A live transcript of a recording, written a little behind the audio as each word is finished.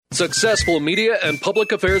successful media and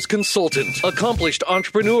public affairs consultant, accomplished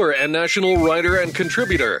entrepreneur and national writer and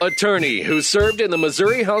contributor, attorney who served in the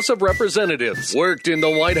Missouri House of Representatives, worked in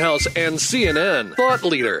the White House and CNN, thought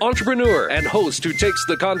leader, entrepreneur, and host who takes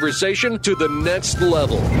the conversation to the next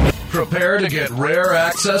level. Prepare to get rare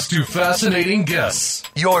access to fascinating guests.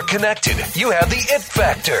 You're connected. You have the it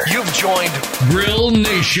factor. You've joined Grill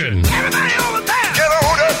Nation. Everybody over there. Get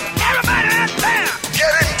on up. Everybody out there.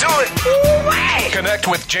 Get into it. Ooh-wee. Connect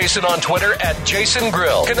with Jason on Twitter at Jason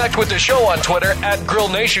Grill. Connect with the show on Twitter at Grill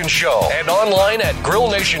Nation Show and online at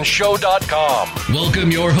grillnationshow.com.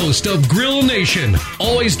 Welcome your host of Grill Nation,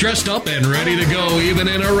 always dressed up and ready to go even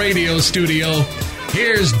in a radio studio.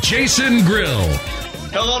 Here's Jason Grill.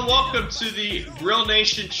 Hello and welcome to the Grill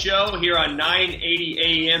Nation Show here on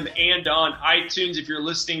 980 AM and on iTunes if you're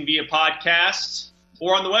listening via podcast,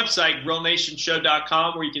 or on the website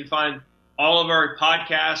grillnationshow.com, where you can find all of our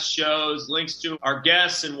podcast shows, links to our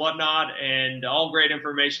guests and whatnot, and all great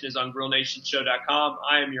information is on grillnationshow.com.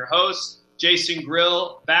 I am your host, Jason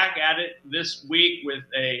Grill, back at it this week with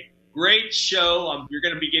a great show. You're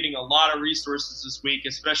going to be getting a lot of resources this week,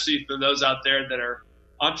 especially for those out there that are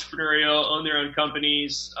entrepreneurial, own their own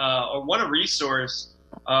companies, or want a resource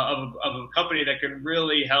of a company that can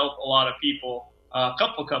really help a lot of people, a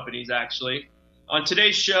couple companies actually. On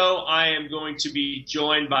today's show, I am going to be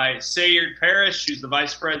joined by Sayard Parrish, who's the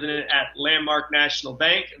Vice President at Landmark National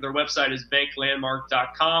Bank. Their website is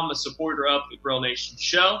banklandmark.com, a supporter of the Grill Nation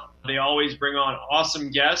Show. They always bring on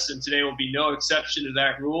awesome guests, and today will be no exception to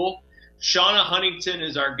that rule. Shauna Huntington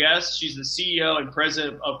is our guest. She's the CEO and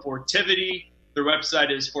President of Fortivity. Their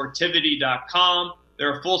website is fortivity.com.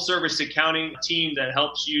 They're a full-service accounting team that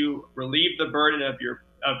helps you relieve the burden of your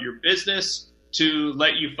business to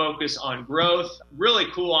let you focus on growth. Really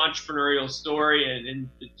cool entrepreneurial story, and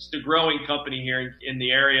it's a growing company here in the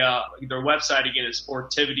area. Their website, again, is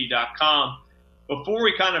fortivity.com. Before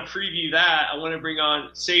we kind of preview that, I want to bring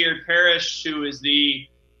on Sayard Parrish, who is the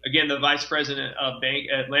Vice President of Bank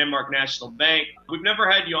at Landmark National Bank. We've never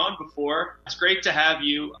had you on before. It's great to have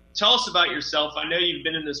you. Tell us about yourself. I know you've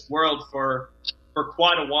been in this world for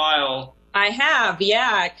quite a while. I have, yeah.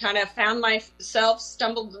 I kind of found myself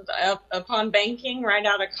stumbled upon banking right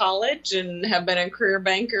out of college and have been a career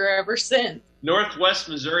banker ever since. Northwest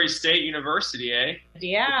Missouri State University, eh?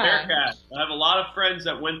 Yeah. Bearcat. I have a lot of friends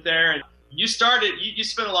that went there. And you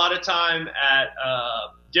spent a lot of time at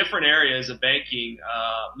different areas of banking.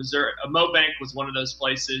 Missouri, Mo Bank was one of those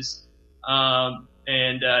places.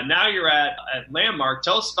 And now you're at Landmark.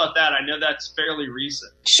 Tell us about that. I know that's fairly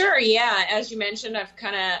recent. Sure, yeah. As you mentioned, I've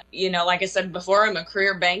kind of, like I said before, I'm a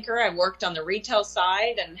career banker. I worked on the retail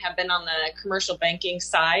side and have been on the commercial banking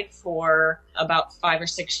side for about 5 or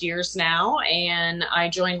 6 years now. And I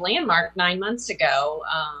joined Landmark 9 months ago.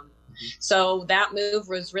 So that move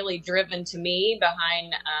was really driven to me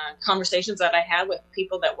behind conversations that I had with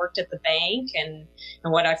people that worked at the bank and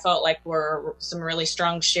what I felt like were some really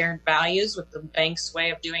strong shared values with the bank's way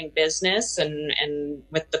of doing business and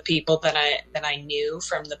with the people that I knew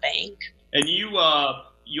from the bank. And you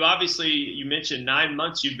obviously, you mentioned 9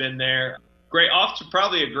 months you've been there. Great, off to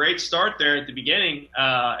probably a great start there at the beginning.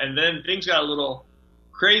 And then things got a little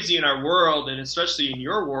crazy in our world, and especially in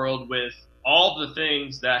your world with all the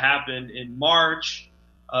things that happened in March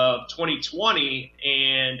of 2020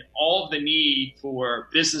 and all the need for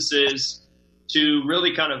businesses to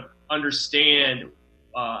really kind of understand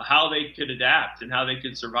how they could adapt and how they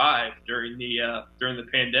could survive during the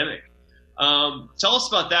pandemic. Tell us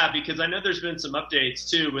about that, because I know there's been some updates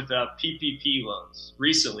too with PPP loans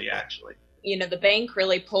recently, actually. The bank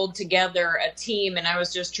really pulled together a team, and I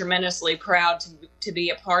was just tremendously proud to be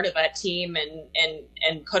a part of that team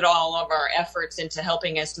and put all of our efforts into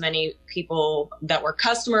helping as many people that were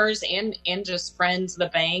customers and just friends of the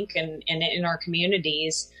bank and in our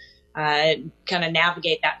communities kind of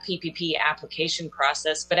navigate that PPP application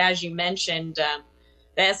process. But as you mentioned,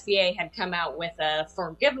 the SBA had come out with a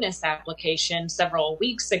forgiveness application several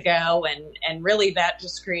weeks ago, and really that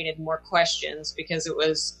just created more questions because it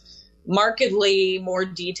was markedly more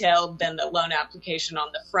detailed than the loan application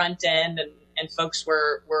on the front end, and folks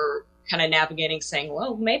were kind of navigating saying,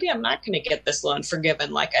 well, maybe I'm not going to get this loan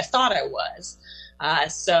forgiven like I thought I was.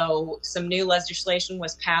 So some new legislation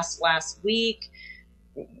was passed last week,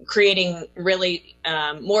 creating really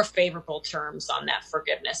more favorable terms on that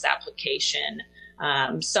forgiveness application.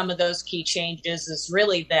 Some of those key changes is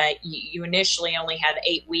really that you initially only had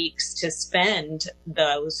 8 weeks to spend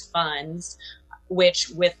those funds, which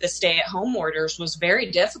with the stay-at-home orders was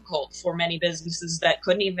very difficult for many businesses that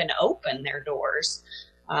couldn't even open their doors.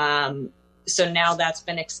 So now that's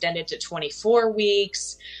been extended to 24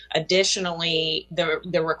 weeks. Additionally,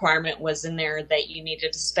 the requirement was in there that you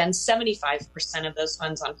needed to spend 75% of those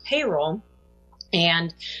funds on payroll.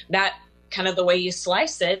 And that kind of the way you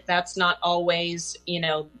slice it, that's not always,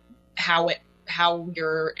 how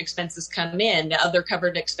your expenses come in. Other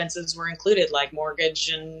covered expenses were included, like mortgage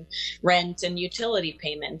and rent and utility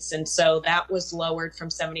payments. And so that was lowered from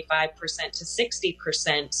 75% to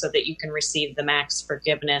 60% so that you can receive the max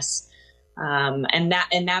forgiveness. And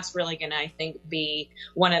that's really going to, I think, be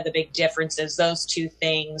one of the big differences, those two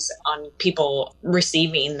things on people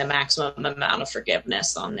receiving the maximum amount of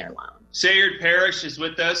forgiveness on their loan. Sayard Parrish is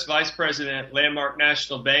with us, Vice President at Landmark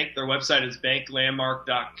National Bank. Their website is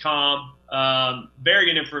banklandmark.com. Very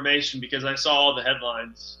good information, because I saw all the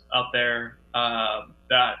headlines out there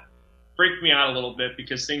that freaked me out a little bit,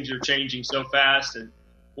 because things are changing so fast. And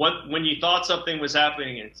when you thought something was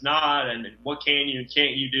happening and it's not, and what can you and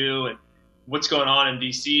can't you do, and what's going on in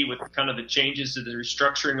D.C. with kind of the changes to the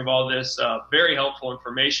restructuring of all this, very helpful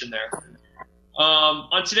information there.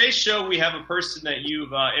 On today's show, we have a person that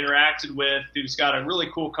you've interacted with who's got a really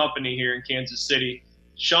cool company here in Kansas City,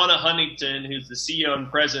 Shauna Huntington, who's the CEO and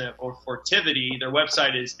president of Fortivity. Their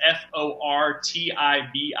website is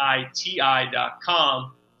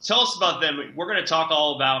fortiviti.com. Tell us about them. We're going to talk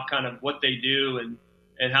all about kind of what they do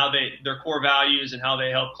and how their core values and how they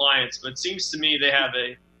help clients. But it seems to me they have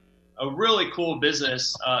a really cool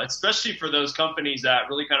business, especially for those companies that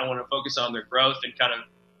really kind of want to focus on their growth and kind of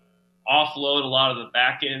offload a lot of the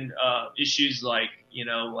back end issues like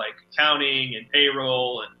accounting and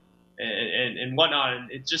payroll and whatnot. And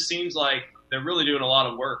it just seems like they're really doing a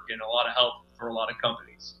lot of work and a lot of help for a lot of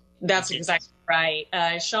companies. That's exactly right.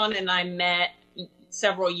 Sean and I met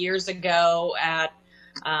several years ago at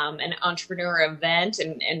an entrepreneur event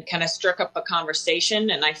and kind of struck up a conversation.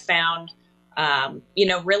 And I found,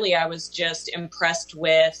 really I was just impressed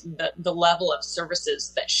with the level of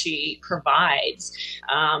services that she provides.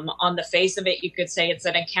 On the face of it, you could say it's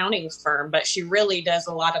an accounting firm, but she really does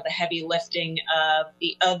a lot of the heavy lifting of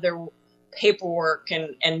the other paperwork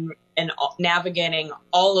and navigating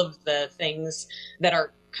all of the things that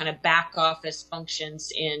are kind of back office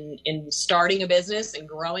functions in starting a business and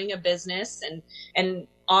growing a business. And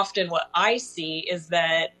often what I see is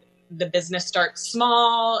that the business starts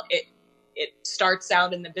small, it starts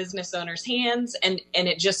out in the business owner's hands and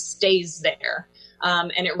it just stays there.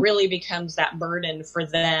 And it really becomes that burden for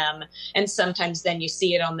them. And sometimes then you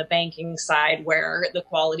see it on the banking side where the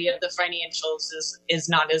quality of the financials is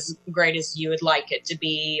not as great as you would like it to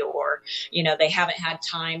be, or, they haven't had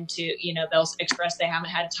time to, they'll express they haven't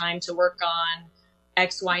had time to work on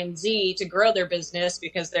X, Y, and Z to grow their business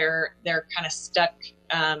because they're kind of stuck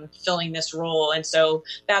filling this role. And so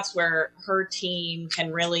that's where her team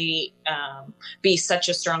can really be such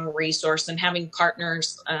a strong resource, and having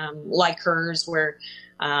partners like hers where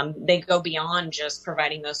they go beyond just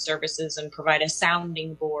providing those services and provide a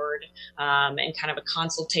sounding board and kind of a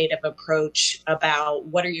consultative approach about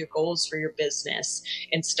what are your goals for your business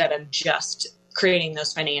instead of just creating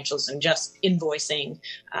those financials and just invoicing.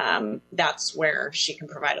 That's where she can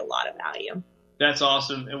provide a lot of value. That's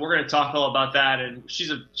awesome. And we're going to talk all about that. And she's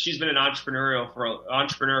been an entrepreneur for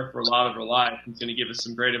a lot of her life. She's going to give us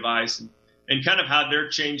some great advice and kind of how they're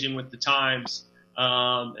changing with the times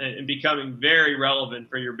and becoming very relevant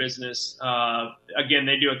for your business. Again,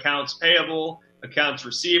 they do accounts payable, accounts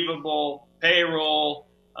receivable, payroll.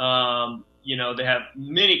 They have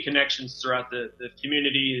many connections throughout the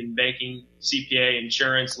community in banking, CPA,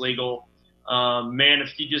 insurance, legal.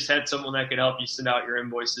 If you just had someone that could help you send out your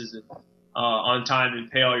invoices on time and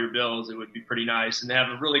pay all your bills, it would be pretty nice. And they have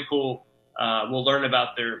a really cool. We'll learn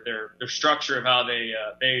about their structure of how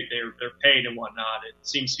they're paid and whatnot. It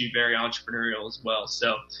seems to be very entrepreneurial as well.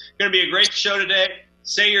 So, going to be a great show today.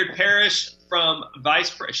 Sayard Parrish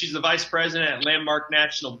she's the vice president at Landmark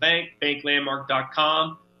National Bank,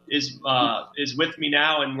 banklandmark.com. is with me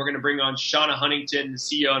now, and we're going to bring on Shauna Huntington, the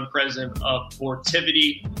CEO and president of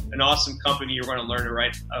Fortivity, an awesome company you're going to learn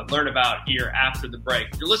about here after the break.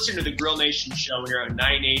 You're listening to the Grill Nation Show here at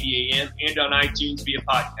 9:80 a.m. and on iTunes via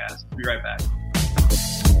podcast. We'll be right back.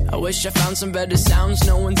 I wish I found some better sounds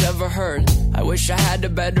no one's ever heard. I wish I had a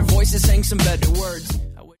better voice that sang some better words.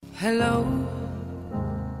 Hello,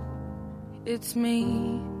 it's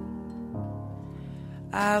me.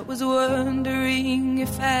 I was wondering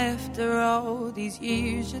if after all these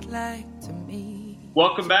years you'd like to meet.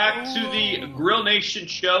 Welcome back to the Grill Nation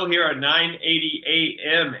Show here at 9:80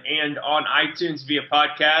 a.m. and on iTunes via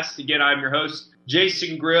podcast. Again, I'm your host,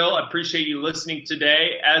 Jason Grill. I appreciate you listening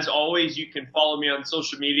today. As always, you can follow me on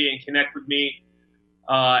social media and connect with me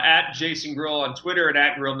at Jason Grill on Twitter and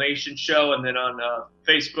at Grill Nation Show, and then on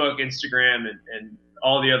Facebook, Instagram, and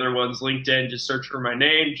all the other ones, LinkedIn. Just search for my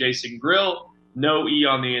name, Jason Grill. No E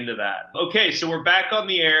on the end of that. Okay, so we're back on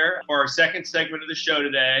the air for our second segment of the show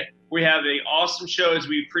today. We have an awesome show as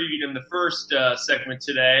we previewed in the first segment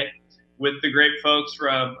today with the great folks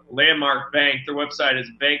from Landmark Bank. Their website is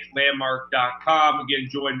banklandmark.com. Again,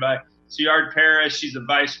 joined by Ciard Parrish. She's a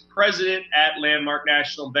vice president at Landmark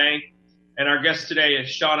National Bank. And our guest today is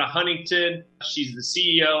Shauna Huntington. She's the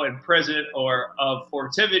CEO and president of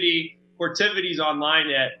Fortivity. Fortivity's online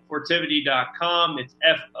at fortivity.com. It's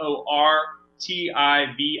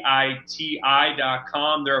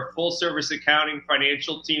FORTIVITI.com. They're a full-service accounting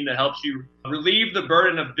financial team that helps you relieve the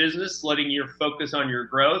burden of business, letting you focus on your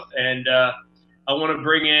growth. And I want to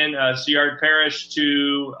bring in Ciard Parrish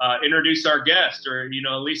to introduce our guest, or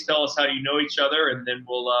at least tell us how you know each other, and then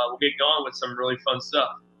we'll get going with some really fun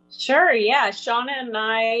stuff. Sure, yeah. Shauna and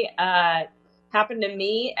I happened to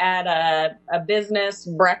meet at a business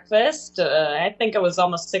breakfast. I think it was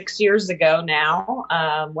almost 6 years ago now,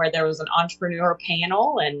 where there was an entrepreneur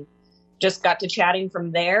panel, and just got to chatting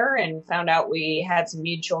from there and found out we had some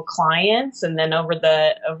mutual clients. And then over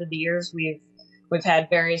the years, we've had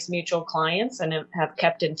various mutual clients and have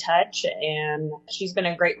kept in touch. And she's been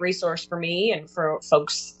a great resource for me and for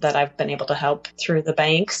folks that I've been able to help through the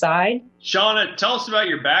bank side. Shauna, tell us about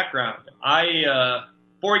your background.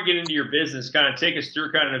 Before we get into your business, kind of take us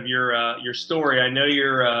through kind of your story. I know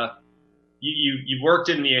you've worked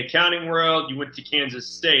in the accounting world. You went to Kansas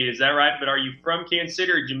State, is that right? But are you from Kansas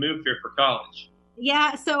City, or did you move here for college?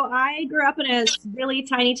 Yeah, so I grew up in a really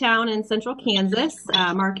tiny town in central Kansas,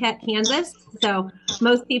 Marquette, Kansas. So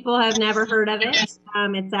most people have never heard of it.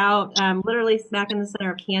 It's out literally smack in the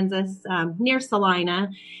center of Kansas, near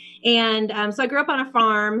Salina. And so I grew up on a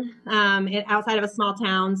farm outside of a small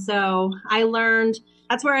town. So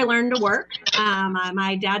that's where I learned to work.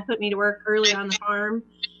 My dad put me to work early on the farm,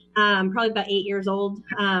 probably about 8 years old,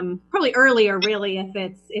 probably earlier really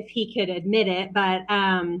if he could admit it. But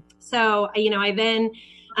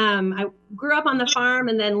I grew up on the farm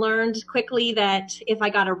and then learned quickly that if I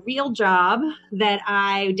got a real job that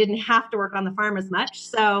I didn't have to work on the farm as much.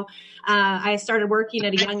 So I started working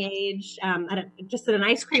at a young age, just at an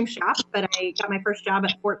ice cream shop, but I got my first job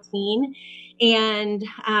at 14 and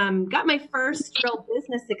got my first real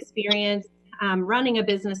business experience, running a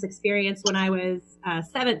business experience when I was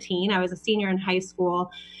 17. I was a senior in high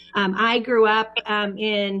school. I grew up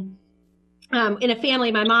in a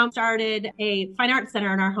family. My mom started a fine arts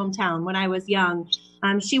center in our hometown when I was young.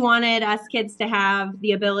 She wanted us kids to have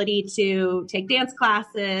the ability to take dance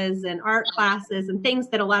classes and art classes and things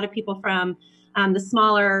that a lot of people from the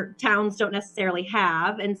smaller towns don't necessarily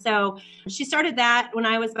have. And so she started that when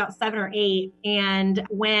I was about 7 or 8. And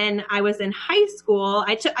when I was in high school,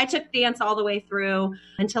 I took dance all the way through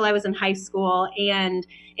until I was in high school. And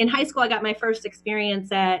in high school, I got my first experience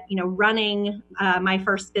at, running my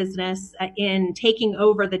first business in taking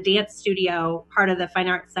over the dance studio part of the Fine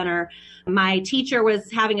Arts Center. My teacher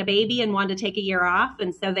was having a baby and wanted to take a year off.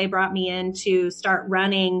 And so they brought me in to start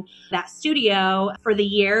running that studio for the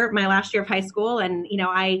year, my last year of high school. And,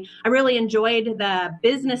 I really enjoyed the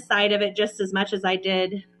business side of it just as much as I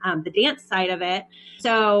did the dance side of it.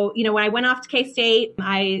 So, when I went off to K-State,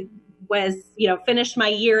 I was, finished my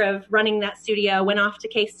year of running that studio, went off to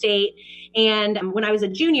K-State. And when I was a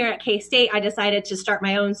junior at K-State, I decided to start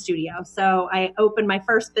my own studio. So I opened my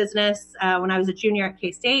first business when I was a junior at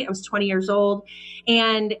K-State. I was 20 years old.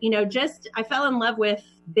 And, I fell in love with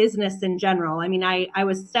business in general. I mean, I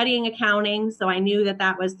was studying accounting, so I knew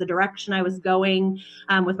that was the direction I was going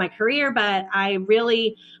with my career. But I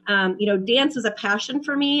really, dance was a passion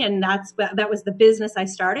for me, and that was the business I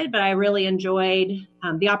started. But I really enjoyed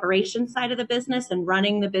the operations side of the business and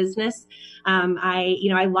running the business.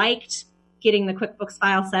 I liked getting the QuickBooks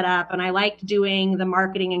file set up, and I liked doing the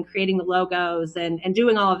marketing and creating the logos and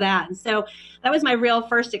doing all of that. And so that was my real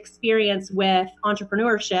first experience with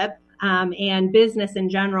entrepreneurship. And business in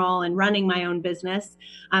general and running my own business.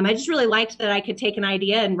 I just really liked that I could take an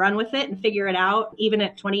idea and run with it and figure it out even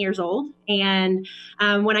at 20 years old. And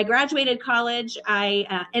when I graduated college,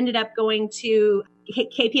 I ended up going to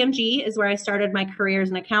KPMG is where I started my career as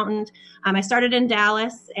an accountant. I started in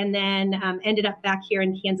Dallas and then ended up back here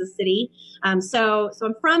in Kansas City. So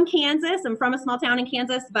I'm from Kansas. I'm from a small town in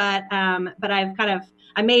Kansas, but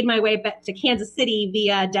I made my way back to Kansas City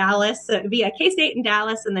via K-State in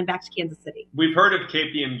Dallas, and then back to Kansas City. We've heard of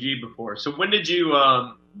KPMG before. So when did you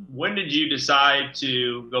decide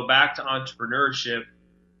to go back to entrepreneurship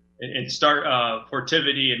and start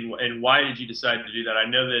Fortivity, and why did you decide to do that? I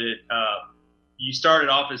know that you started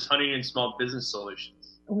off as Huntington Small Business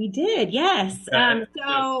Solutions. We did, yes.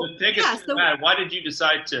 So take us through that. Why did you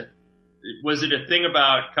decide to? Was it a thing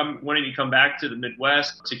about wanting to come back to the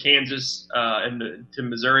Midwest, to Kansas, to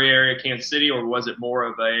Missouri area, Kansas City, or was it more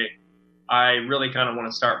of I really kind of want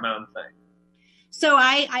to start my own thing? So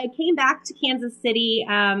I came back to Kansas City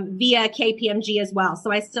via KPMG as well.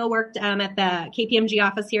 So I still worked at the KPMG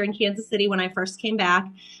office here in Kansas City when I first came back.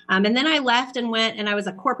 And then I left and went and I was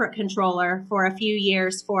a corporate controller for a few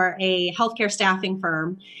years for a healthcare staffing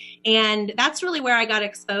firm. And that's really where I got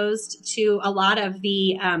exposed to a lot of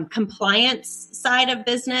the compliance side of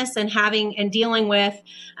business and dealing with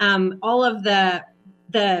all of the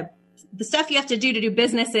stuff you have to do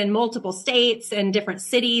business in multiple states and different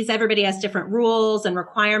cities. Everybody has different rules and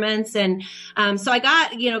requirements. And so I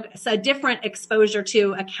got, a different exposure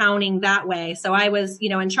to accounting that way. So I was,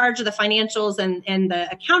 in charge of the financials and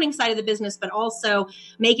the accounting side of the business, but also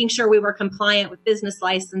making sure we were compliant with business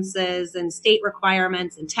licenses and state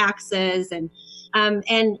requirements and taxes. And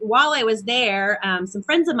while I was there, some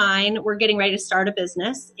friends of mine were getting ready to start a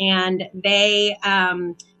business, and they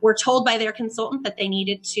were told by their consultant that they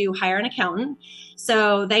needed to hire an accountant.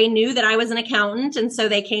 So they knew that I was an accountant, and so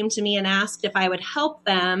they came to me and asked if I would help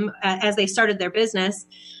them as they started their business.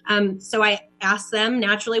 So I asked them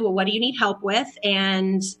naturally, well, what do you need help with?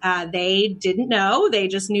 And they didn't know. They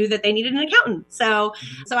just knew that they needed an accountant. So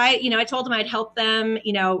I told them I'd help them,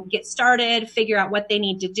 get started, figure out what they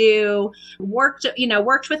need to do, worked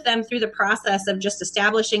with them through the process of just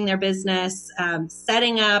establishing their business,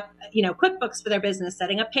 setting up, QuickBooks for their business,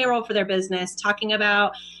 setting up payroll for their business, talking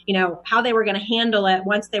about, how they were going to handle it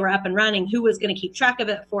once they were up and running, who was going to keep track of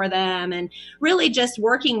it for them, and really just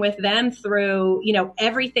working with them through,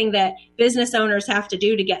 everything that business owners have to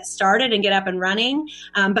do to get started and get up and running.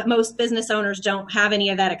 But most business owners don't have any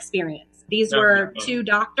of that experience. These were two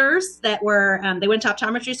doctors that were, they went to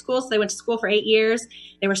optometry school. So they went to school for 8 years.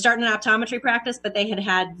 They were starting an optometry practice, but they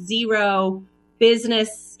had zero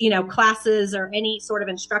business, classes or any sort of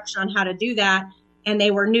instruction on how to do that. And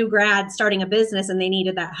they were new grads starting a business and they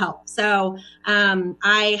needed that help. So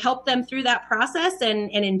I helped them through that process. And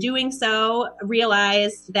in doing so,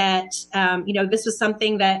 realized that, this was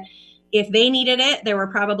something that if they needed it, there were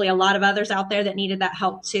probably a lot of others out there that needed that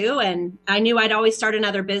help too. And I knew I'd always start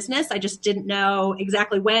another business. I just didn't know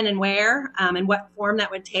exactly when and where and what form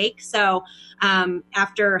that would take. So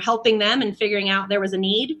after helping them and figuring out there was a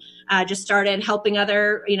need, just started helping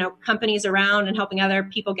other, companies around and helping other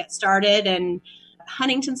people get started. And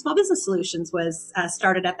Huntington Small Business Solutions was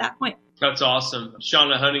started at that point. That's awesome.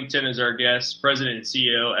 Shauna Huntington is our guest, president and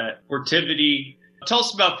CEO at Fortivity. Tell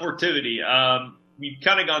us about Fortivity. We've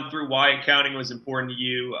kind of gone through why accounting was important to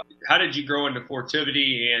you. How did you grow into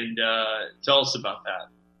Fortivity, and tell us about that?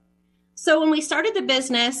 So when we started the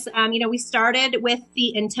business, we started with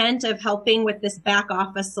the intent of helping with this back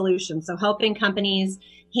office solution. So helping companies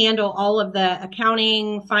handle all of the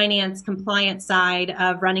accounting, finance, compliance side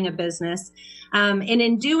of running a business. And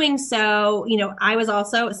in doing so, I was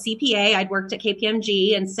also a CPA. I'd worked at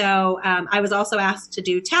KPMG. And so I was also asked to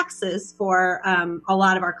do taxes for a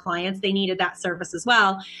lot of our clients. They needed that service as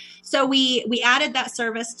well. So we added that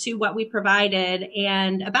service to what we provided.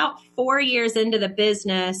 And about 4 years into the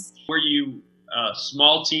business. Were you a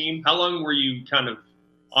small team? How long were you kind of?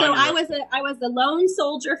 So I was a lone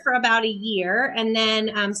soldier for about a year, and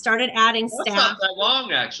then started adding staff. That's not that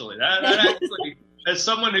long, actually. That actually, as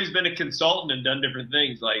someone who's been a consultant and done different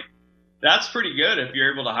things, that's pretty good if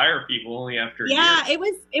you're able to hire people only after a year. Yeah, it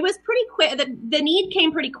was pretty quick. The need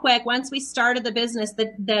came pretty quick once we started the business.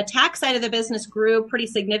 The tax side of the business grew pretty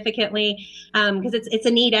significantly because it's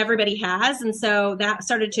a need everybody has, and so that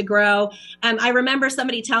started to grow. I remember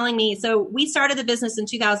somebody telling me, so we started the business in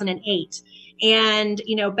 2008. And,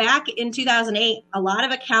 back in 2008, a lot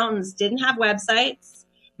of accountants didn't have websites.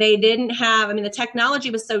 They didn't have, the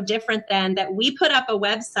technology was so different then that we put up a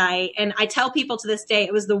website. And I tell people to this day,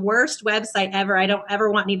 it was the worst website ever. I don't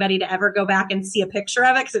ever want anybody to ever go back and see a picture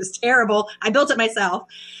of it because it was terrible. I built it myself.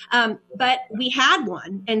 But we had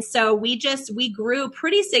one. And so we grew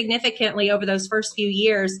pretty significantly over those first few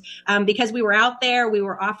years because we were out there, we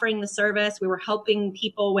were offering the service, we were helping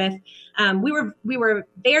people with, we were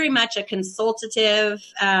very much a consultative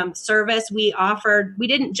service. We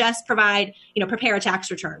didn't just provide, prepare a tax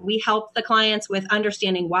return. We helped the clients with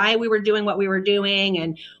understanding why we were doing what we were doing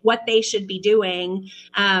and what they should be doing.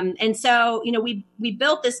 And so, we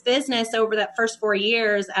built this business over that first 4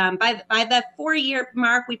 years. By the 4-year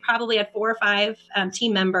mark, we probably had 4 or 5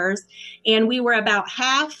 team members, and we were about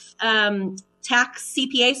half tax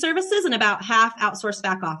CPA services and about half outsourced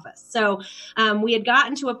back office. So we had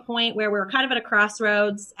gotten to a point where we were kind of at a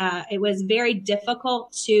crossroads. It was very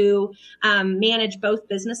difficult to manage both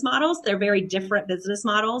business models. They're very different business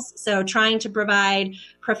models. So trying to provide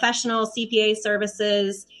professional CPA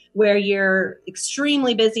services where you're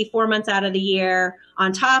extremely busy 4 months out of the year,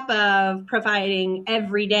 on top of providing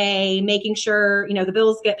every day, making sure, the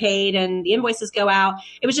bills get paid and the invoices go out.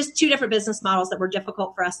 It was just two different business models that were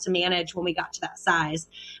difficult for us to manage when we got to that size.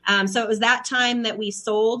 So it was that time that we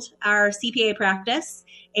sold our CPA practice,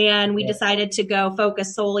 and we decided to go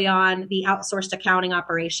focus solely on the outsourced accounting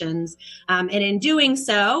operations. And in doing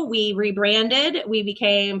so, we rebranded, we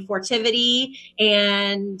became Fortivity,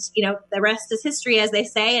 and, the rest is history, as they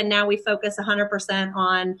say. And now we focus 100%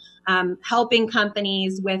 on helping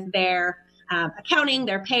companies with their accounting,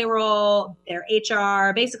 their payroll, their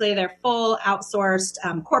HR, basically their full outsourced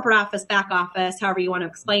corporate office, back office, however you want to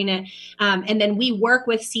explain it. And then we work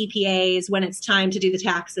with CPAs when it's time to do the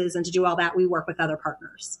taxes and to do all that. We work with other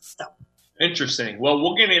partners. So interesting. Well,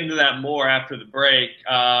 we'll get into that more after the break.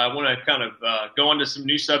 I want to kind of go into some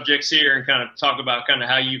new subjects here and kind of talk about kind of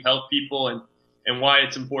how you help people and why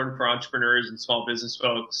it's important for entrepreneurs and small business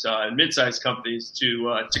folks and mid-sized companies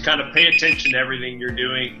to kind of pay attention to everything you're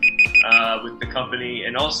doing with the company.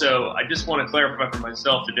 And also, I just want to clarify for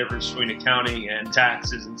myself the difference between accounting and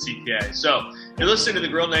taxes and CPA. So you're listening to the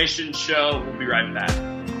Grill Nation show. We'll be right back.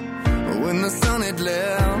 When the sun had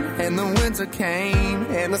left and the winter came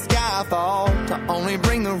and the sky fall to only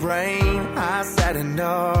bring the rain, I sat in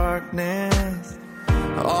darkness,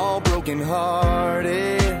 all broken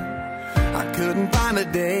hearted. I couldn't find a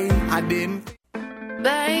day I didn't.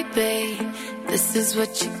 Baby, this is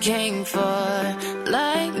what you came for.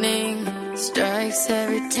 Lightning strikes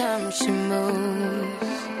every time she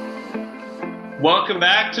moves. Welcome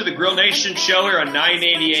back to the Grill Nation show here on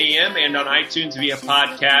 980 AM and on iTunes via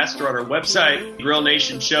podcast or on our website,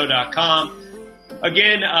 grillnationshow.com.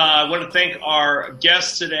 Again, I want to thank our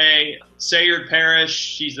guest today, Sayard Parrish.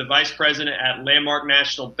 She's the vice president at Landmark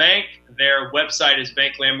National Bank. Their website is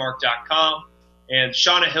banklandmark.com. And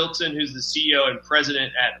Shauna Hilton, who's the CEO and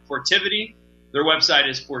president at Fortivity. Their website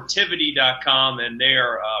is fortivity.com, and they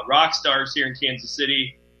are rock stars here in Kansas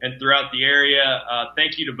City and throughout the area.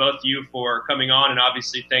 Thank you to both of you for coming on, and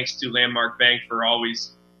obviously thanks to Landmark Bank for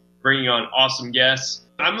always bringing on awesome guests.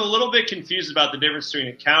 I'm a little bit confused about the difference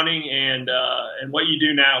between accounting and what you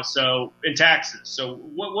do now. So in taxes. So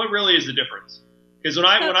what really is the difference? Because when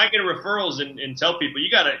I get referrals and tell people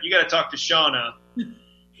you gotta talk to Shauna,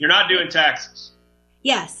 you're not doing taxes.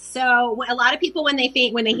 Yes. So a lot of people, when they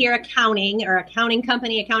hear accounting or accounting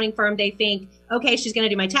company, accounting firm, they think, okay, she's going to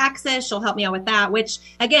do my taxes. She'll help me out with that, which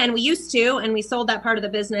again, we used to, and we sold that part of the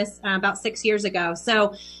business about 6 years ago.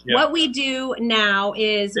 So what we do now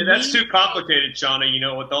is that's too complicated,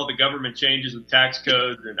 Shauna, with all the government changes with tax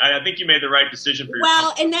codes. And I think you made the right decision for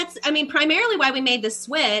yourself. Well, and primarily why we made the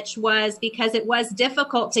switch was because it was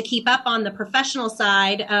difficult to keep up on the professional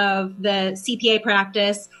side of the CPA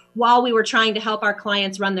practice while we were trying to help our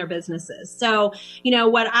clients run their businesses. So,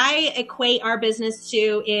 what I equate our business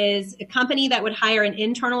to is a company that would hire an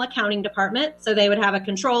internal accounting department. So they would have a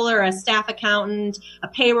controller, a staff accountant, a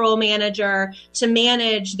payroll manager to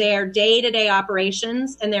manage their day-to-day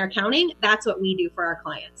operations and their accounting. That's what we do for our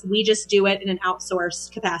clients. We just do it in an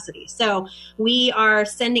outsourced capacity. So we are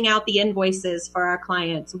sending out the invoices for our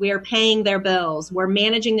clients. We are paying their bills. We're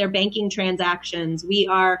managing their banking transactions. We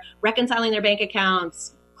are reconciling their bank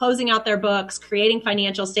accounts, closing out their books, creating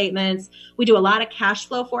financial statements. We do a lot of cash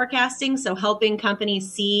flow forecasting, so helping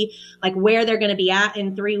companies see where they're going to be at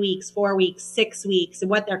in 3 weeks, 4 weeks, 6 weeks, and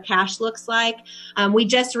what their cash looks like. We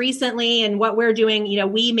just recently, and what we're doing,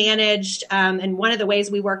 we managed, and one of the ways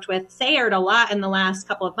we worked with Sayard a lot in the last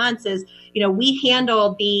couple of months is, we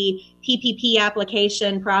handled the PPP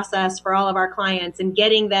application process for all of our clients and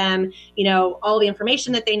getting them, all the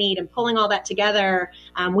information that they need and pulling all that together.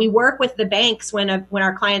 We work with the banks when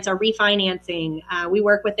our clients are refinancing. We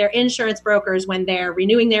work with their insurance brokers when they're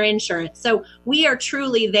renewing their insurance. So we are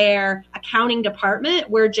truly their accounting department.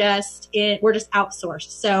 We're just outsourced.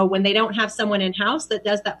 So when they don't have someone in-house that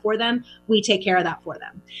does that for them, we take care of that for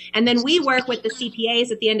them. And then we work with the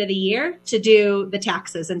CPAs at the end of the year to do the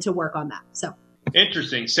taxes and to work on that. So.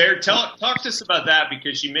 Interesting. Sarah, talk to us about that,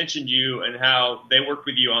 because you mentioned you and how they worked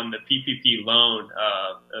with you on the PPP loan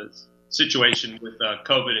situation with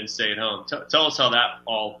COVID and stay at home. Tell us how that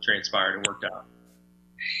all transpired and worked out.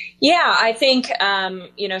 Yeah, I think,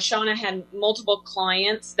 Shauna had multiple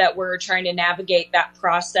clients that were trying to navigate that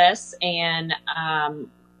process, and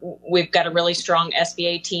we've got a really strong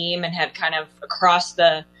SBA team and had kind of across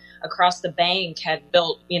the across the bank had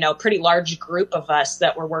built, a pretty large group of us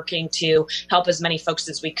that were working to help as many folks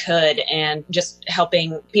as we could, and just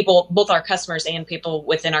helping people, both our customers and people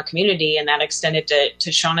within our community. And that extended to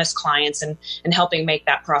Shauna's clients and helping make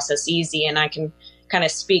that process easy. And I can kind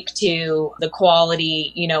of speak to the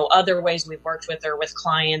quality, other ways we've worked with or with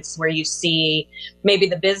clients where you see maybe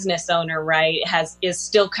the business owner, right, is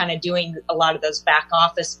still kind of doing a lot of those back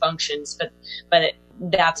office functions, but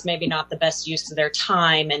that's maybe not the best use of their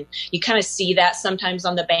time. And you kind of see that sometimes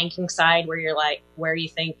on the banking side where you're like, where you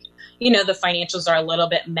think, the financials are a little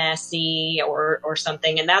bit messy or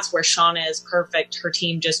something. And that's where Shauna is perfect. Her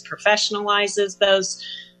team just professionalizes those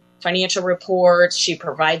financial reports. She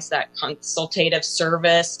provides that consultative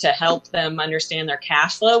service to help them understand their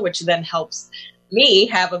cash flow, which then helps me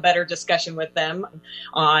have a better discussion with them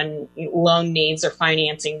on loan needs or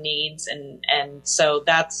financing needs. And so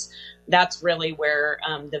that's really where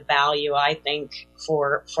the value, I think,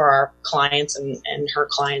 for our clients and her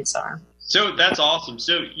clients are. So that's awesome.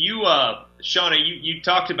 So you, Shauna, you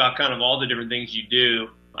talked about kind of all the different things you do.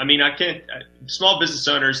 I mean, small business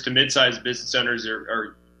owners to mid-sized business owners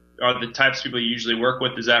are the types of people you usually work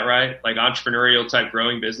with. Is that right? Like entrepreneurial type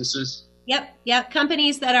growing businesses? Yep.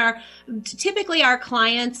 Companies that are typically our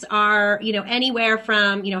clients are, anywhere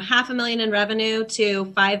from, $500,000 in revenue to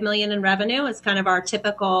 $5 million in revenue is kind of our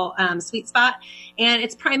typical sweet spot. And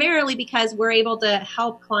it's primarily because we're able to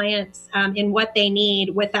help clients in what they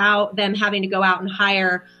need without them having to go out and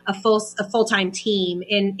hire a full-time team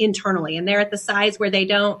internally. And they're at the size where they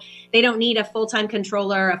don't need a full-time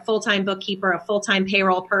controller, a full-time bookkeeper, a full-time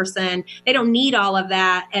payroll person. They don't need all of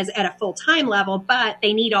that as at a full-time level, but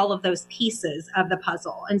they need all of those pieces of the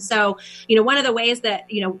puzzle. And so, one of the ways that,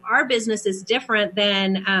 our business is different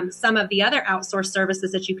than some of the other outsourced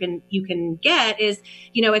services that you can get is,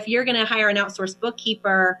 if you're going to hire an outsourced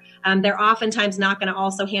bookkeeper, they're oftentimes not going to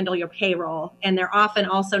also handle your payroll. And they're often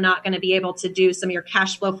also not going to be able to do some of your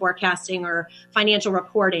cash flow forecasting or financial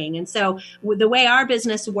reporting. And so the way our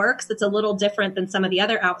business works, that's a little different than some of the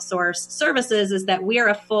other outsourced services, is that we're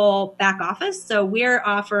a full back office. So we're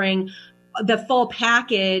offering the full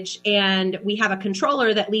package, and we have a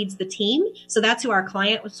controller that leads the team. So that's who our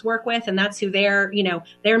clients work with, and that's who their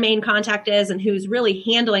main contact is and who's really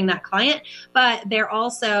handling that client. But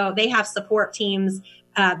they have support teams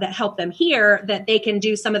that help them here, that they can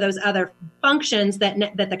do some of those other functions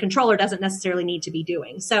that the controller doesn't necessarily need to be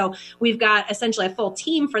doing. So we've got essentially a full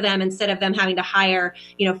team for them. Instead of them having to hire,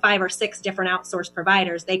 5 or 6 different outsourced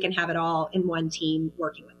providers, they can have it all in one team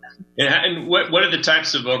working with them. And what are the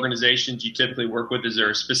types of organizations you typically work with? Is there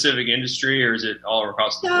a specific industry, or is it all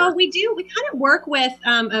across the board? So we kind of work with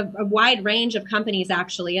a wide range of companies,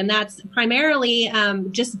 actually. And that's primarily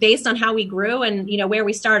just based on how we grew and, where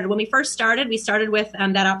we started. When we first started, we started with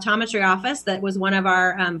that optometry office that was one of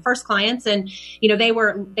our first clients. And,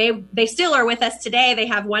 they still are with us today. They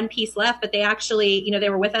have one piece left, but they actually, they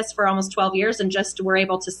were with us for almost 12 years and just were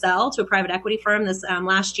able to sell to a private equity firm this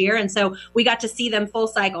last year. And so we got to see them full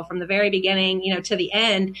cycle from the very beginning, to the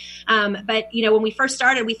end. But, when we first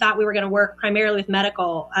started, we thought we were going to work primarily with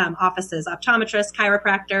medical offices, optometrists,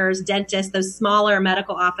 chiropractors, dentists, those smaller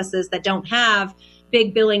medical offices that don't have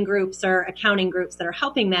big billing groups or accounting groups that are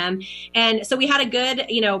helping them. And so we had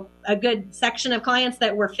a good section of clients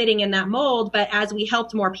that were fitting in that mold. But as we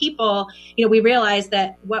helped more people, we realized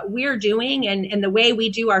that what we're doing and the way we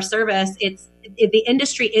do our service, the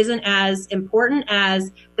industry isn't as important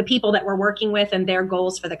as the people that we're working with and their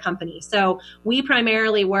goals for the company. So we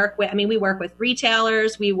primarily work with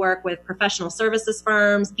retailers, we work with professional services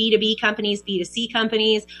firms, B2B companies, B2C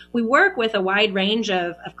companies. We work with a wide range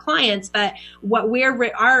of clients, but what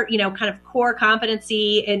our kind of core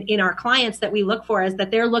competency in our clients that we look for is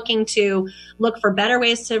that they're looking for better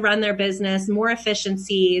ways to run their business, more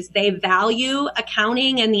efficiencies. They value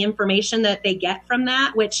accounting and the information that they get from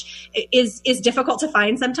that, which is difficult to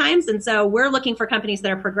find sometimes. And so we're looking for companies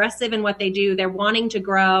that are progressive in what they do. They're wanting to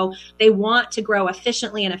grow. They want to grow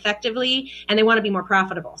efficiently and effectively, and they want to be more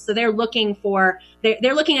profitable. So they're looking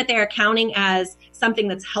at their accounting as something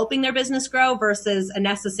that's helping their business grow versus a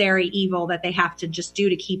necessary evil that they have to just do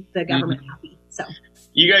to keep the government happy. So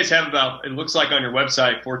you guys have it looks like on your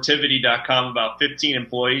website, Fortivity.com, about 15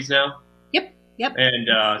 employees now. Yep.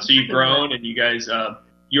 And so you've grown, and you guys,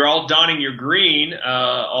 you're all donning your green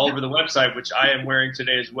all over the website, which I am wearing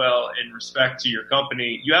today as well in respect to your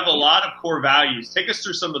company. You have a lot of core values. Take us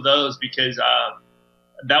through some of those, because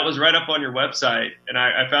that was right up on your website. And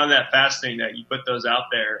I found that fascinating that you put those out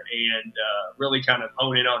there and really kind of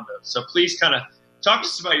hone in on those. So please kind of talk to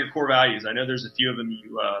us about your core values. I know there's a few of them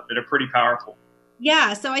that are pretty powerful.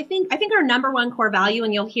 Yeah. So I think our number one core value,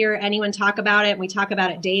 and you'll hear anyone talk about it, and we talk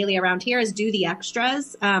about it daily around here, is do the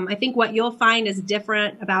extras. I think what you'll find is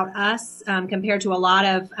different about us compared to a lot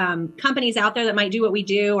of companies out there that might do what we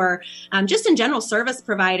do, or just in general service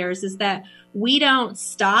providers, is that we don't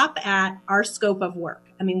stop at our scope of work.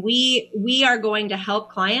 I mean, we are going to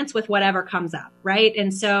help clients with whatever comes up, right?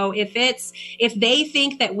 And so if they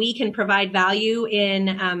think that we can provide value in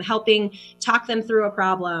helping talk them through a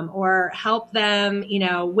problem, or help them,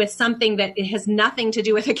 with something that has nothing to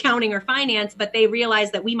do with accounting or finance, but they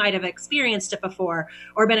realize that we might have experienced it before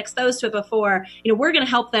or been exposed to it before, we're going to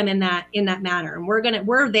help them in that manner, and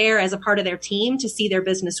we're there as a part of their team to see their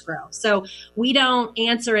business grow. So we don't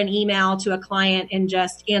answer an email to a client and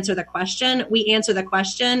just answer the question. We answer the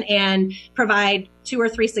question and provide 2 or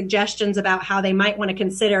 3 suggestions about how they might want to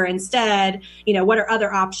consider instead, what are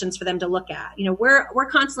other options for them to look at. We're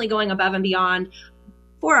constantly going above and beyond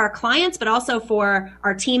for our clients, but also for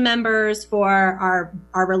our team members, for our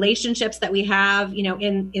relationships that we have,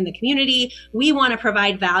 in the community. We want to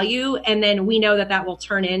provide value, and then we know that will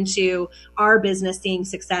turn into our business seeing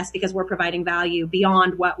success because we're providing value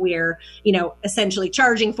beyond what we're, essentially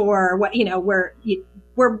charging for, or what,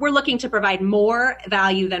 we're looking to provide more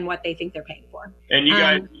value than what they think they're paying for. And you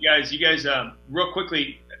guys, real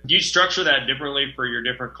quickly, do you structure that differently for your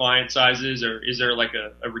different client sizes, or is there like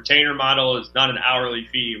a retainer model? It's not an hourly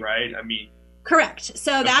fee, right? I mean, correct.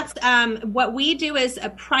 So that's what we do is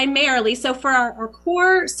primarily, so for our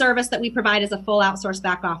core service that we provide is a full outsourced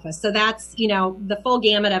back office. So that's, the full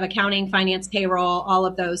gamut of accounting, finance, payroll, all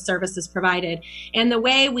of those services provided. And the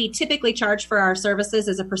way we typically charge for our services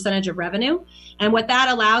is a percentage of revenue. And what that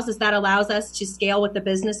allows us to scale with the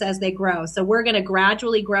business as they grow. So we're going to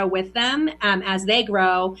gradually grow with them as they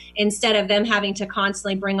grow, instead of them having to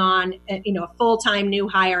constantly bring on, a full-time new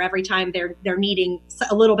hire every time they're needing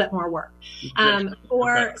a little bit more work.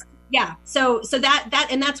 So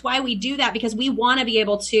that's why we do that, because we want to be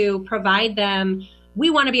able to provide them. We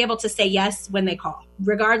want to be able to say yes when they call,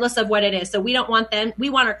 regardless of what it is. So we want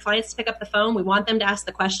our clients to pick up the phone. We want them to ask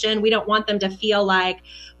the question. We don't want them to feel like,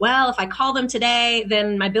 well, if I call them today,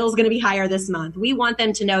 then my bill's going to be higher this month. We want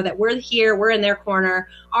them to know that we're here, we're in their corner.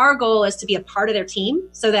 Our goal is to be a part of their team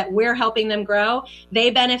so that we're helping them grow.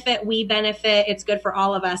 They benefit, we benefit. It's good for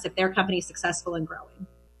all of us if their company is successful and growing.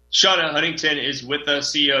 Shauna Huntington is with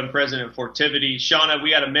us, CEO and President of Fortivity. Shauna, we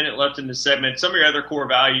got a minute left in this segment. Some of your other core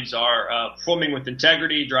values are performing with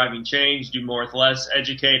integrity, driving change, do more with less,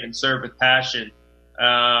 educate, and serve with passion.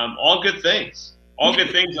 All good things. All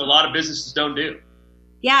good things that a lot of businesses don't do.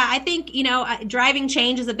 Yeah, I think, driving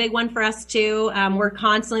change is a big one for us too. We're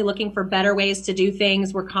constantly looking for better ways to do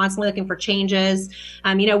things. We're constantly looking for changes.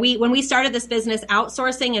 When we started this business,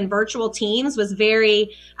 outsourcing and virtual teams was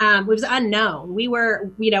it was unknown. We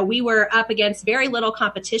were up against very little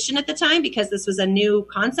competition at the time because this was a new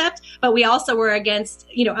concept, but we also were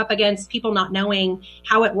up against people not knowing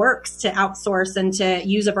how it works to outsource and to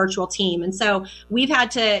use a virtual team. And so we've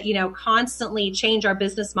had to, constantly change our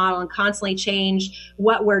business model and constantly change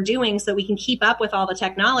what we're doing so we can keep up with all the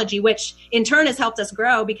technology, which in turn has helped us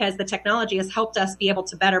grow because the technology has helped us be able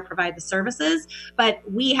to better provide the services. But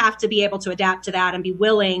we have to be able to adapt to that and be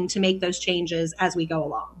willing to make those changes as we go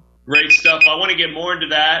along. Great stuff. I want to get more into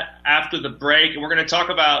that after the break. And we're going to talk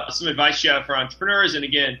about some advice you have for entrepreneurs. And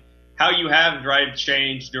again, how you have driven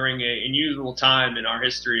change during an unusual time in our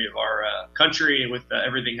history of our country and with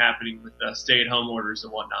everything happening with stay-at-home orders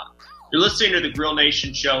and whatnot. You're listening to the Grill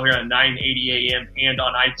Nation show here on 980 AM and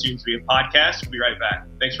on iTunes via podcast. We'll be right back.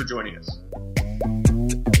 Thanks for joining us.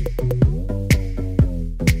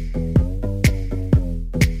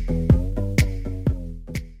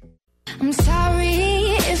 I'm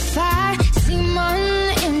sorry if I seem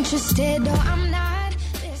uninterested or I'm not.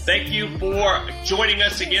 Thank you for joining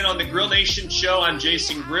us again on the Grill Nation show. I'm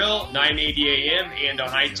Jason Grill, 980 AM and on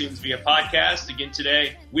iTunes via podcast. Again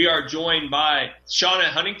today, we are joined by Shauna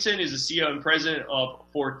Huntington, who's the CEO and President of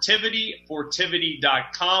Fortivity,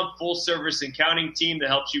 Fortivity.com, full-service accounting team that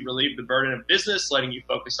helps you relieve the burden of business, letting you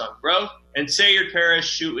focus on growth. And Sayard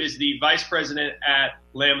Parrish, who is the Vice President at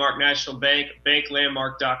Landmark National Bank,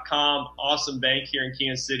 banklandmark.com, awesome bank here in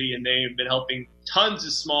Kansas City, and they've been helping tons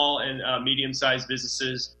of small and medium-sized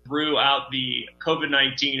businesses throughout the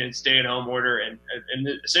COVID-19 and stay-at-home order and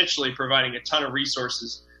essentially providing a ton of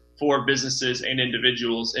resources for businesses and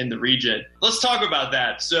individuals in the region. Let's talk about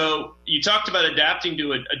that. So you talked about adapting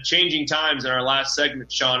to a changing times in our last segment,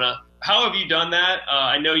 Shauna. how have you done that?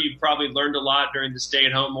 I know you've probably learned a lot during the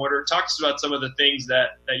stay-at-home order. Talk to us about some of the things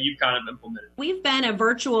that you've kind of implemented. We've been a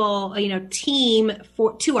virtual, team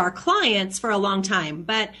to our clients for a long time,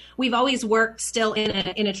 but we've always worked still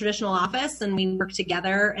in a traditional office, and we work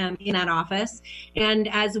together in that office. And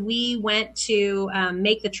as we went to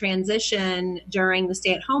make the transition during the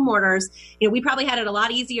stay-at-home orders, we probably had it a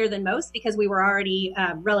lot easier than most because we were already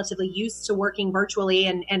relatively used to working virtually,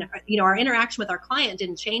 and our interaction with our client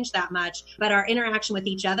didn't change that much, but our interaction with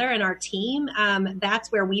each other and our team,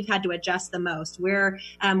 that's where we've had to adjust the most. We're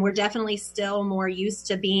definitely still more used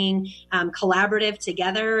to being collaborative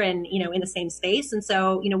together and, in the same space. And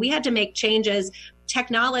so, we had to make changes.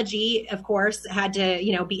 Technology, of course, had to,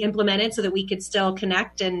 be implemented so that we could still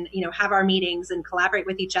connect and, have our meetings and collaborate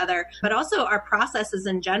with each other, but also our processes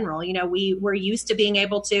in general. We were used to being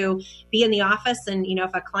able to be in the office and,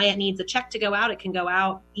 if a client needs a check to go out, it can go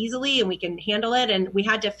out easily and we can handle it. And we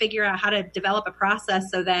had to figure out how to develop a process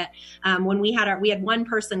so that when we had one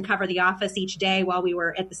person cover the office each day while we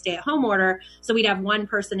were at the stay-at-home order. So we'd have one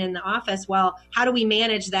person in the office. Well, how do we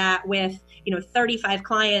manage that with 35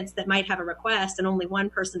 clients that might have a request and only one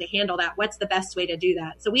person to handle that? What's the best way to do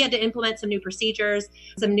that? So we had to implement some new procedures,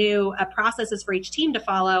 some new processes for each team to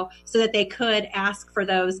follow so that they could ask for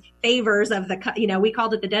those favors of we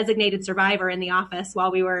called it the designated survivor in the office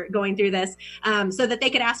while we were going through this, so that they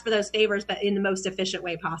could ask for those favors, but in the most efficient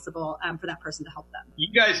way possible for that person to help them.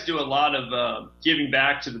 You guys do a lot of giving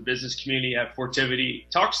back to the business community at Fortivity.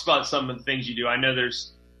 Talk to us about some of the things you do. I know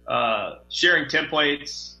there's sharing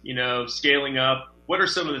templates, scaling up. What are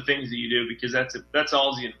some of the things that you do? Because that's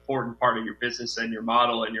always an important part of your business and your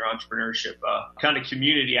model and your entrepreneurship kind of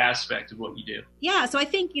community aspect of what you do. Yeah. So I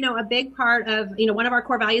think, a big part of, one of our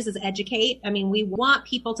core values is educate. I mean, we want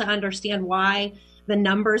people to understand why the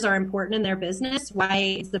numbers are important in their business,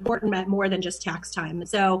 why it's important more than just tax time.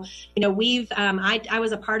 So, I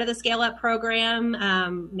was a part of the Scale Up program,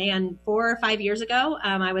 4 or 5 years ago.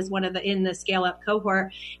 I was in the Scale Up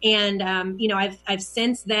cohort. And, I've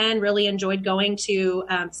since then really enjoyed going to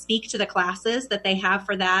speak to the classes that they have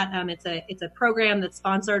for that. It's a program that's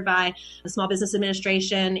sponsored by the Small Business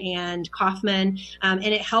Administration and Kauffman. And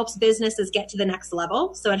it helps businesses get to the next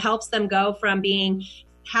level. So it helps them go from being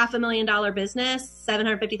 $500,000 business,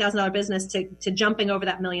 $750,000 business to jumping over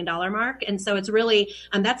that $1 million mark. And so it's really,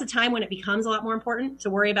 that's a time when it becomes a lot more important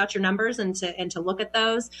to worry about your numbers and to look at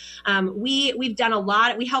those. We've done a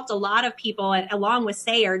lot. We helped a lot of people, and along with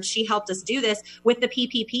Sayard, she helped us do this with the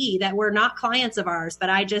PPP that were not clients of ours.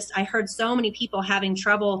 But I heard so many people having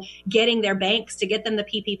trouble getting their banks to get them the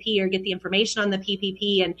PPP or get the information on the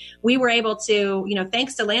PPP. And we were able to,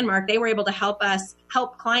 thanks to Landmark, they were able to help us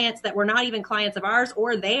help clients that were not even clients of ours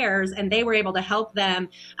or theirs, and they were able to help them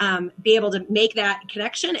be able to make that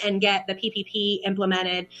connection and get the PPP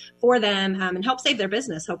implemented for them and help save their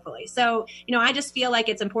business, hopefully. So, I just feel like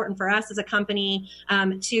it's important for us as a company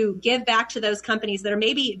to give back to those companies that are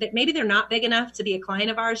maybe they're not big enough to be a client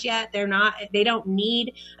of ours yet. They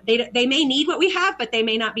may need what we have, but they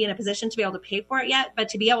may not be in a position to be able to pay for it yet, but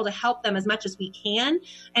to be able to help them as much as we can.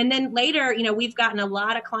 And then later, we've gotten a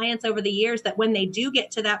lot of clients over the years that when they do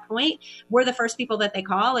get to that point, we're the first people that they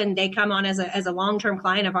call, and they come on as a long-term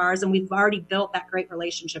client of ours, and we've already built that great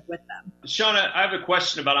relationship with them. Shauna, I have a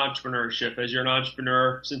question about entrepreneurship. As you're an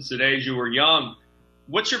entrepreneur since the days you were young,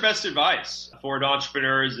 what's your best advice for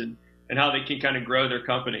entrepreneurs and how they can kind of grow their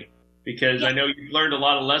company? Because I know you've learned a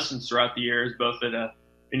lot of lessons throughout the years, both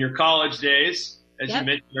in your college days, as you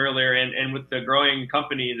mentioned earlier, and with the growing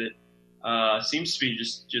company that seems to be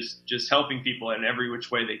just helping people in every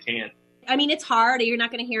which way they can. I mean, it's hard. You're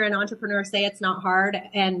not going to hear an entrepreneur say it's not hard.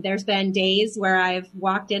 And there's been days where I've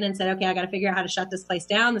walked in and said, okay, I got to figure out how to shut this place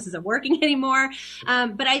down. This isn't working anymore.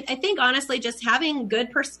 But I think, honestly, just having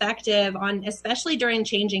good perspective on, especially during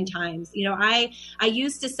changing times. I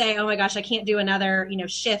used to say, oh, my gosh, I can't do another,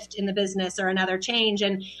 shift in the business or another change.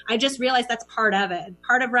 And I just realized that's part of it.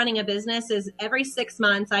 Part of running a business is every 6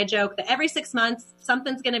 months, I joke that every 6 months,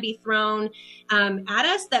 something's going to be thrown at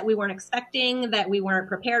us that we weren't expecting, that we weren't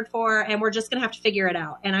prepared for, and we're just going to have to figure it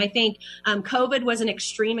out. And I think COVID was an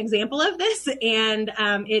extreme example of this, and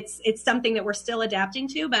it's something that we're still adapting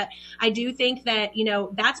to. But I do think that,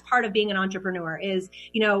 that's part of being an entrepreneur is,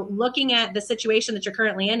 looking at the situation that you're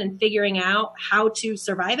currently in and figuring out how to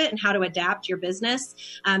survive it and how to adapt your business.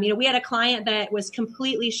 We had a client that was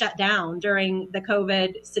completely shut down during the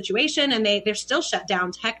COVID situation, and they're still shut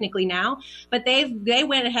down technically now, but they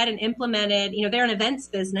went ahead and implemented, they're an events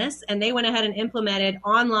business, and they went ahead and implemented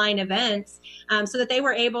online events events, so that they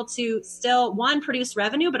were able to still, one, produce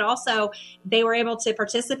revenue, but also they were able to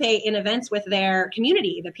participate in events with their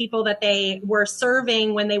community, the people that they were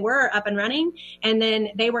serving when they were up and running. And then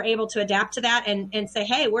they were able to adapt to that and say,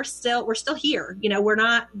 hey, we're still here. We're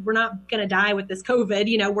not going to die with this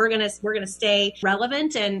COVID. We're going to stay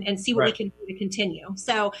relevant and see what we can do to continue.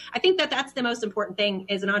 So I think that's the most important thing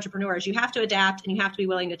as an entrepreneur is you have to adapt and you have to be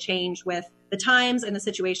willing to change with the times and the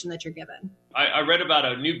situation that you're given. I read about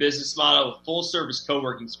a new business model, a full service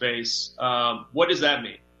co-working space. What does that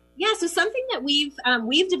mean? Yeah, so something that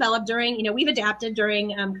we've developed during, we've adapted during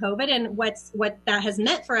COVID, and what that has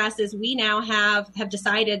meant for us is we now have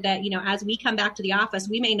decided that, as we come back to the office,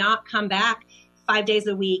 we may not come back 5 days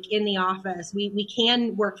a week in the office. We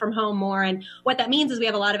can work from home more. And what that means is we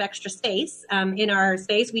have a lot of extra space in our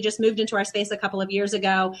space. We just moved into our space a couple of years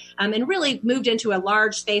ago and really moved into a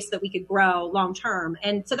large space that we could grow long term.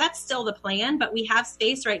 And so that's still the plan, but we have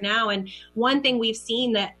space right now. And one thing we've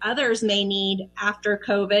seen that others may need after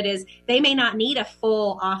COVID is they may not need a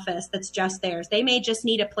full office that's just theirs. They may just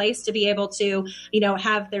need a place to be able to,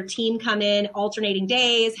 have their team come in alternating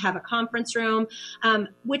days, have a conference room,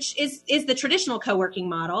 which is the traditional co-working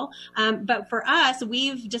model. But for us,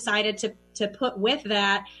 we've decided to put with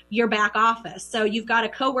that your back office. So you've got a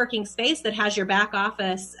co-working space that has your back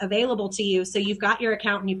office available to you. So you've got your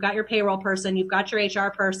accountant, you've got your payroll person, you've got your HR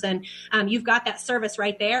person, you've got that service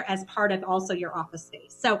right there as part of also your office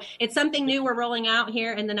space. So it's something new we're rolling out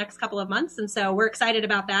here in the next couple of months. And so we're excited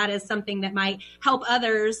about that as something that might help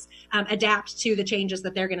others adapt to the changes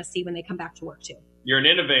that they're going to see when they come back to work too. You're an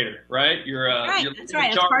innovator, right? That's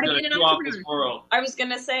right. That's part of being an entrepreneur. World. I was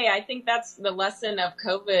going to say, I think that's the lesson of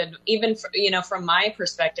COVID, even from my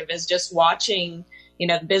perspective, is just watching,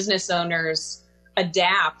 business owners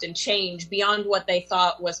adapt and change beyond what they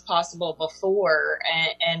thought was possible before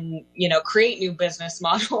and create new business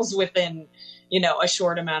models within, a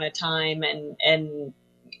short amount of time and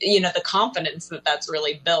the confidence that's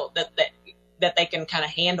really built that they can kind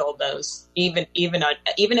of handle those, even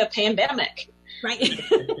a pandemic. Right.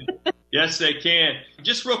 Yes, they can.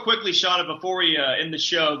 Just real quickly, Shauna, before we end the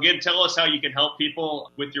show, again, tell us how you can help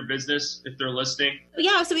people with your business if they're listening.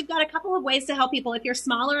 Yeah, so we've got a couple of ways to help people. If you're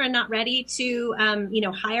smaller and not ready to,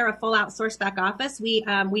 hire a full outsourced back office,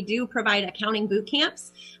 we do provide accounting boot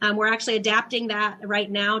camps. We're actually adapting that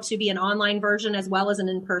right now to be an online version as well as an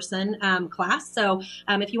in-person class. So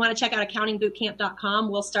if you want to check out accountingbootcamp.com,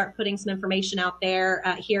 we'll start putting some information out there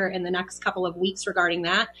here in the next couple of weeks regarding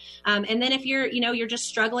that. And then if you're just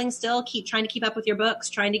struggling still, trying to keep up with your books,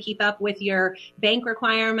 trying to keep up with your bank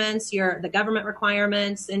requirements, the government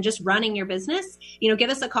requirements, and just running your business, give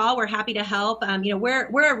us a call. We're happy to help.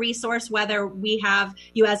 We're a resource, whether we have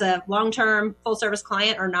you as a long-term full service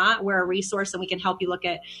client or not. We're a resource and we can help you look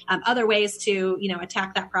at other ways to,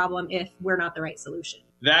 attack that problem if we're not the right solution.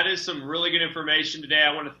 That is some really good information today.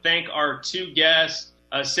 I want to thank our two guests,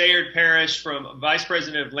 Sayard Parrish, Vice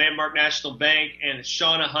President of Landmark National Bank, and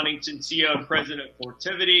Shauna Huntington, CEO and President of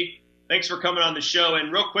Fortivity. Thanks for coming on the show.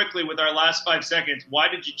 And real quickly, with our last 5 seconds, why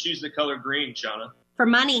did you choose the color green, Shauna? For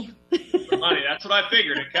money. For money. That's what I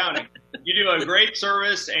figured, accounting. You do a great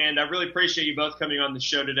service, and I really appreciate you both coming on the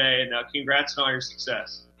show today. And congrats on all your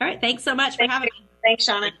success. All right. Thanks so much for having me. Thanks,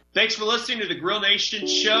 Shauna. Thanks for listening to the Grill Nation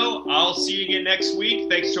show. I'll see you again next week.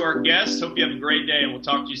 Thanks to our guests. Hope you have a great day, and we'll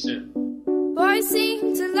talk to you soon. Boys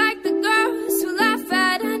seem to like the girls who laugh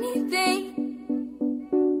at